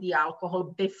metabolize the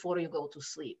alcohol before you go to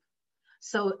sleep.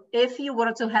 So if you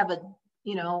were to have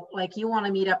like you want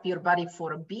to meet up your buddy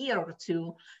for a beer or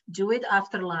two, do it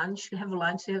after lunch. You have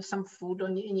lunch, you have some food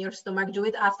in your stomach, do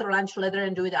it after lunch later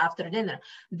and do it after dinner.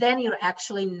 Then you're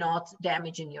actually not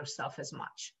damaging yourself as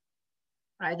much,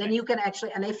 right? Then you can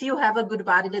actually, and if you have a good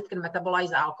body that can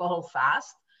metabolize alcohol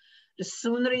fast, the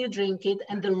sooner you drink it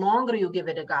and the longer you give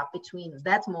it a gap between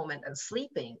that moment and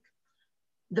sleeping,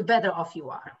 the better off you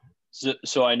are.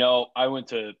 So I know I went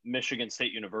to Michigan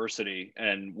State University,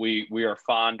 and we are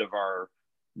fond of our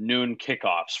noon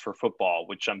kickoffs for football,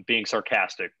 which I'm being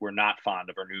sarcastic. We're not fond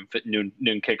of our noon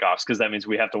kickoffs, because that means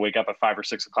we have to wake up at 5 or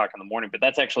 6 o'clock in the morning. But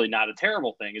that's actually not a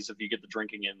terrible thing, is if you get the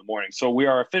drinking in the morning. So we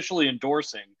are officially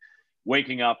endorsing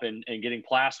waking up and getting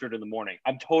plastered in the morning.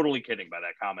 I'm totally kidding by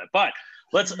that comment, but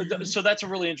so that's a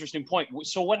really interesting point.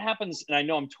 So what happens, and I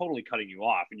know I'm totally cutting you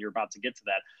off and you're about to get to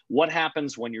that. What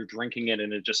happens when you're drinking it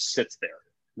and it just sits there?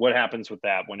 What happens with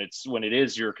that when it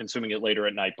is you're consuming it later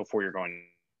at night before you're going?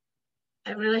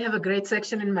 I really have a great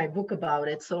section in my book about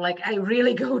it. So like, I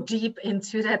really go deep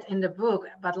into that in the book,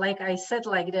 but like I said,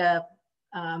 like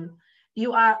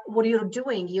what you're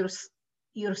doing,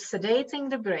 you're sedating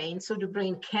the brain, so the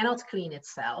brain cannot clean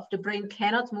itself. The brain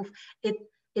cannot move. It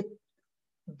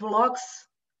blocks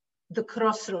the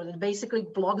crossroad. It basically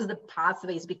blocks the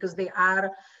pathways, because they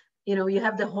are, you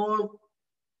have the whole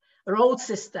road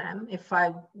system. If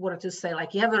I were to say,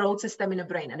 like, you have a road system in the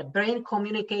brain, and the brain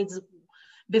communicates.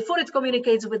 Before it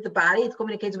communicates with the body, it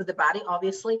communicates with the body,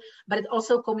 obviously, but it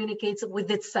also communicates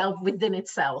with itself within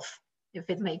itself, if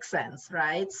it makes sense,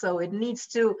 right? So it needs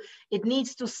to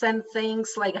send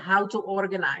things like how to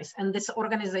organize. And this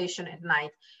organization at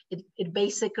night, it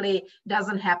basically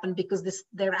doesn't happen because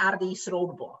there are these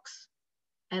roadblocks,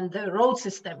 and the road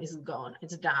system is gone,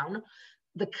 it's down.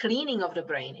 The cleaning of the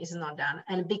brain is not done.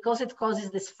 And because it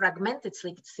causes this fragmented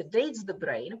sleep, it sedates the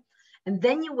brain. And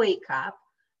then you wake up,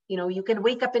 you can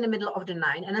wake up in the middle of the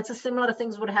night. And it's a similar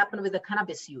things would happen with the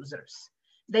cannabis users.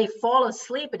 They fall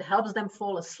asleep, it helps them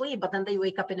fall asleep, but then they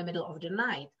wake up in the middle of the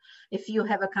night. If you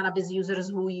have a cannabis users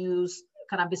who use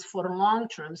cannabis for long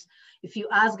terms, if you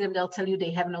ask them, they'll tell you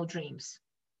they have no dreams.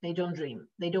 They don't dream.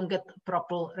 They don't get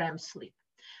proper REM sleep.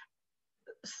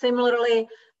 Similarly,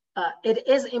 it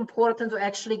is important to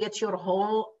actually get your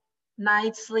whole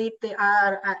night's sleep.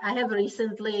 I have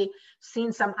recently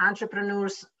seen some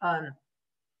entrepreneurs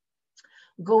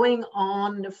going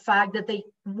on the fact that they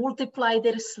multiply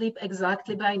their sleep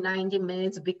exactly by 90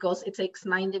 minutes, because it takes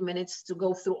 90 minutes to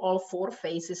go through all 4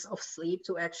 phases of sleep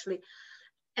to actually,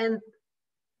 and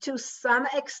to some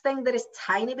extent there is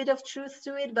tiny bit of truth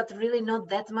to it, but really not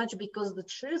that much, because the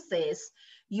truth is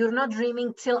you're not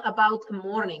dreaming till about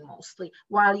morning mostly.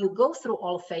 While you go through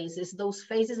all phases, those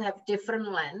phases have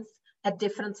different lengths at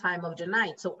different time of the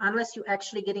night. So unless you're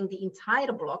actually getting the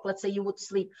entire block, let's say you would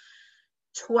sleep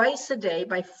twice a day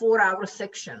by 4-hour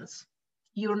sections,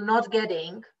 you're not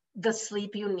getting the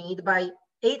sleep you need by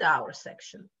 8-hour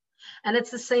section. And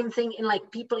it's the same thing in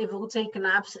like people who take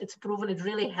naps. It's proven it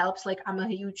really helps. Like, I'm a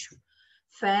huge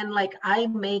fan. Like, I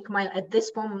make at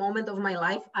this moment of my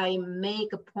life, I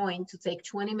make a point to take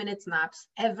 20 minutes naps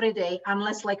every day,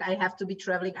 unless like I have to be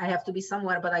traveling, I have to be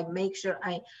somewhere, but I make sure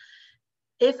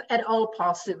if at all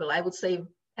possible, I would say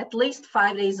at least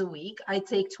 5 days a week, I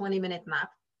take 20-minute nap.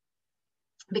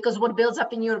 Because what builds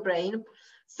up in your brain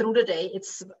through the day,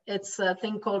 it's a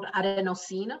thing called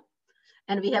adenosine.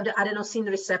 And we have the adenosine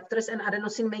receptors, and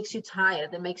adenosine makes you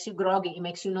tired. It makes you groggy. It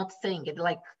makes you not think.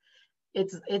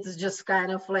 It's just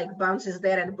kind of like bounces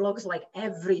there and blocks like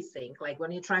everything. Like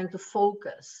when you're trying to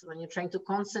focus, when you're trying to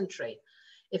concentrate,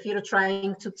 If you're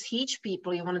trying to teach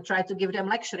people, you want to try to give them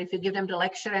lecture. If you give them the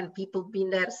lecture and people been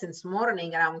there since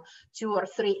morning around 2 or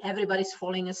 3, everybody's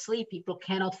falling asleep. People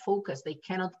cannot focus. They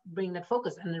cannot bring that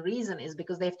focus. And the reason is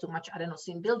because they have too much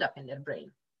adenosine buildup in their brain.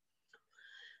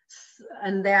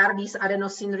 And there are these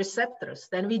adenosine receptors.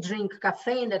 Then we drink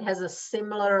caffeine that has a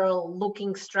similar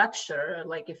looking structure.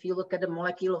 Like if you look at the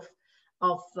molecule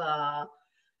of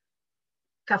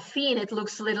caffeine, it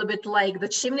looks a little bit like the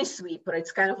chimney sweeper.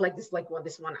 It's kind of like this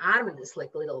one arm and this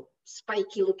like little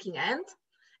spiky looking end.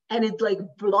 And it like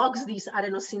blocks these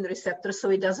adenosine receptors,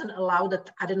 so it doesn't allow that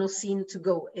adenosine to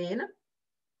go in.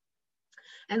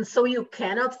 And so you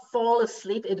cannot fall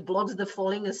asleep. It blocks the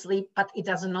falling asleep, but it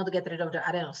does not get rid of the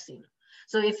adenosine.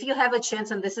 So if you have a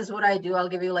chance, and this is what I do, I'll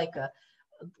give you like a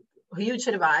huge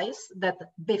advice that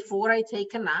before I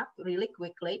take a nap, really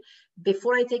quickly,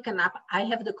 before I take a nap, I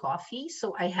have the coffee.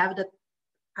 So I have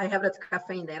that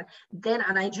caffeine there. Then,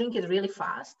 and I drink it really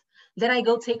fast. Then I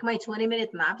go take my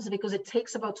 20-minute naps because it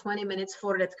takes about 20 minutes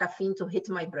for that caffeine to hit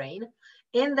my brain.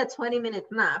 In that 20-minute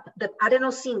nap, that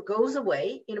adenosine goes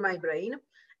away in my brain,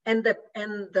 and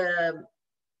the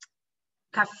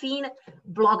caffeine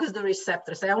blocks the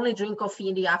receptors. I only drink coffee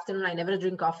in the afternoon. I never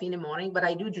drink coffee in the morning, but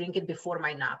I do drink it before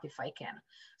my nap if I can.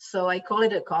 So I call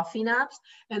it a coffee naps.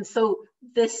 And so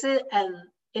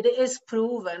it is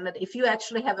proven that if you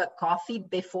actually have a coffee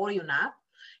before you nap,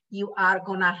 you are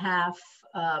gonna have,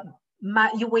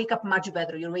 you wake up much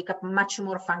better. You wake up much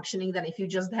more functioning than if you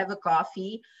just have a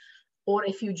coffee or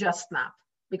if you just nap,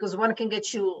 because one can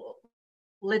get you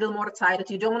little more tired.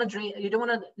 You don't want to drink, you don't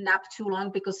want to nap too long,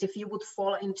 because if you would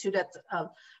fall into that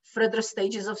further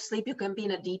stages of sleep, you can be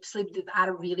in a deep sleep that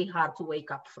are really hard to wake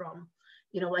up from.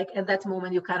 You know, like at that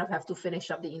moment, you kind of have to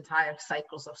finish up the entire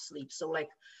cycles of sleep. So like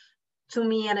to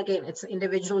me, and again, it's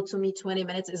individual, to me, 20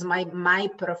 minutes is my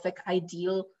perfect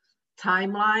ideal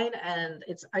timeline. And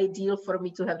it's ideal for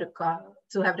me to have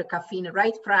the caffeine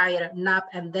right prior nap.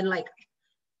 And then like,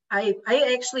 I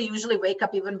actually usually wake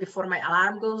up even before my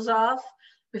alarm goes off,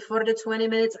 before the 20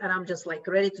 minutes, and I'm just like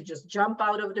ready to just jump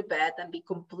out of the bed and be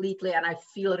completely, and I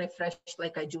feel refreshed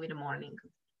like I do in the morning.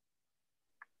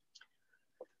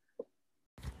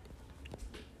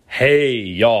 Hey,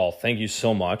 y'all. Thank you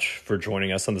so much for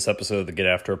joining us on this episode of the Get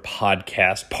After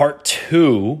podcast. Part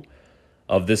 2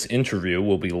 of this interview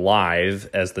will be live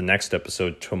as the next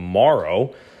episode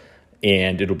tomorrow,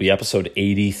 and it'll be episode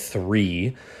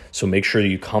 83. So make sure that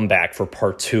you come back for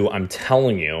part 2. I'm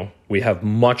telling you, we have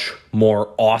much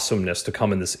more awesomeness to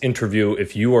come in this interview.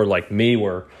 If you are like me,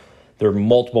 where there are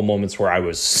multiple moments where I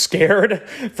was scared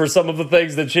for some of the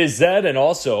things that she said, and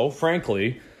also,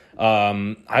 frankly,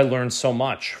 I learned so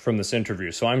much from this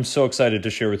interview. So I'm so excited to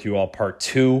share with you all part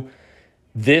 2.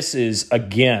 This is,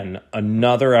 again,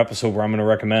 another episode where I'm going to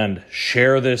recommend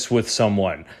share this with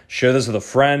someone. Share this with a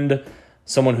friend,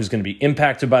 someone who's going to be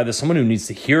impacted by this, someone who needs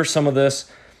to hear some of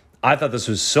this. I thought this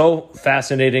was so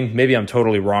fascinating. Maybe I'm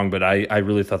totally wrong, but I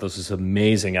really thought this was an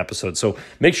amazing episode. So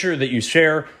make sure that you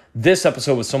share this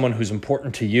episode with someone who's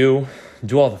important to you.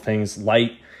 Do all the things,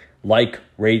 like,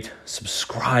 rate,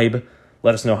 subscribe.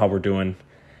 Let us know how we're doing,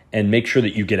 and make sure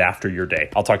that you get after your day.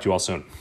 I'll talk to you all soon.